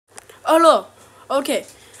Hello. Okay.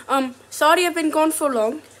 Sorry I've been gone for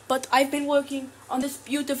long, but I've been working on this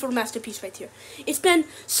beautiful masterpiece right here. It's been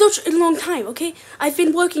such a long time, okay? I've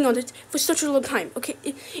been working on it for such a long time, okay?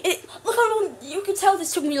 Look how long, you can tell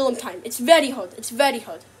this took me a long time. It's very hard. It's very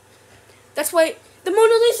hard. That's why the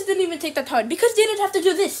Mona Lisa didn't even take that hard, because they didn't have to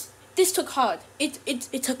do this. This took hard.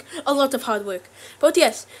 It took a lot of hard work. But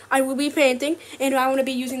yes, I will be painting, and I want to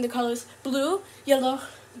be using the colors blue, yellow,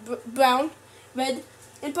 brown, red,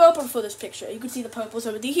 and purple for this picture. You can see the purple's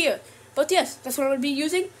already here. But yes, that's what I'm going to be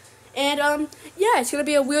using. And yeah, it's going to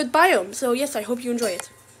be a weird biome. So yes, I hope you enjoy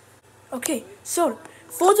it. Okay, so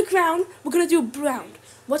for the ground, we're going to do brown.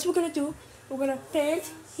 What we're going to do, we're going to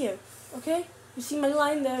paint here. Okay? You see my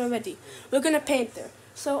line there already. We're going to paint there.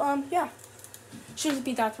 So yeah, shouldn't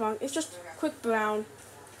be that wrong. It's just quick brown.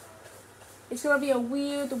 It's going to be a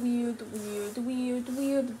weird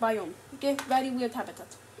biome. Okay? Very weird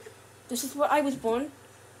habitat. This is where I was born,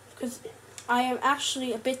 because I am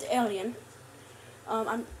actually a bit alien.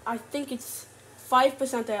 I think it's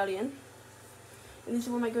 5% alien, and this is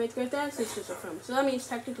where my great ancestors are from. So that means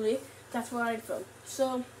technically that's where I'm from.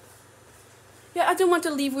 So yeah, I don't want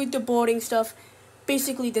to leave with the boring stuff.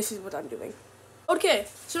 Basically, this is what I'm doing. Okay,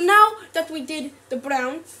 so now that we did the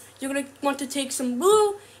brown, you're gonna want to take some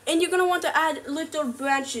blue, and you're gonna want to add little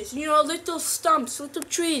branches, you know, little stumps, little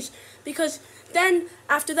trees, because then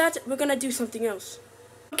after that we're gonna do something else.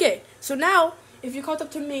 Okay, so now if you caught up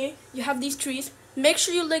to me, you have these trees. Make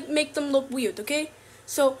sure you make them look weird, okay?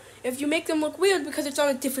 So if you make them look weird because it's on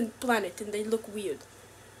a different planet and they look weird.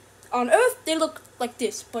 On Earth they look like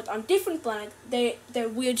this, but on different planet they're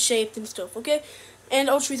weird shaped and stuff, okay? And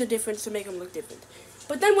all trees are different, so make them look different.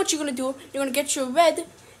 But then what you're gonna do, you're gonna get your red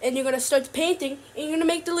and you're gonna start painting and you're gonna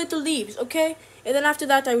make the little leaves, okay? And then after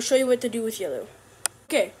that I will show you what to do with yellow.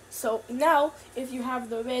 Okay, so now if you have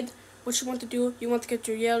the red, what you want to do, you want to get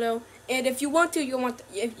your yellow, and if you want to,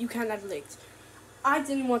 you can add legs. I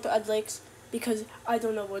didn't want to add legs because I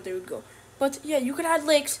don't know where they would go. But yeah, you could add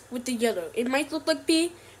legs with the yellow. It might look like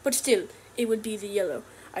B, but still, it would be the yellow.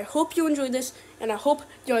 I hope you enjoyed this, and I hope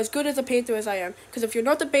you're as good as a painter as I am, because if you're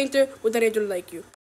not a painter, well then I don't like you.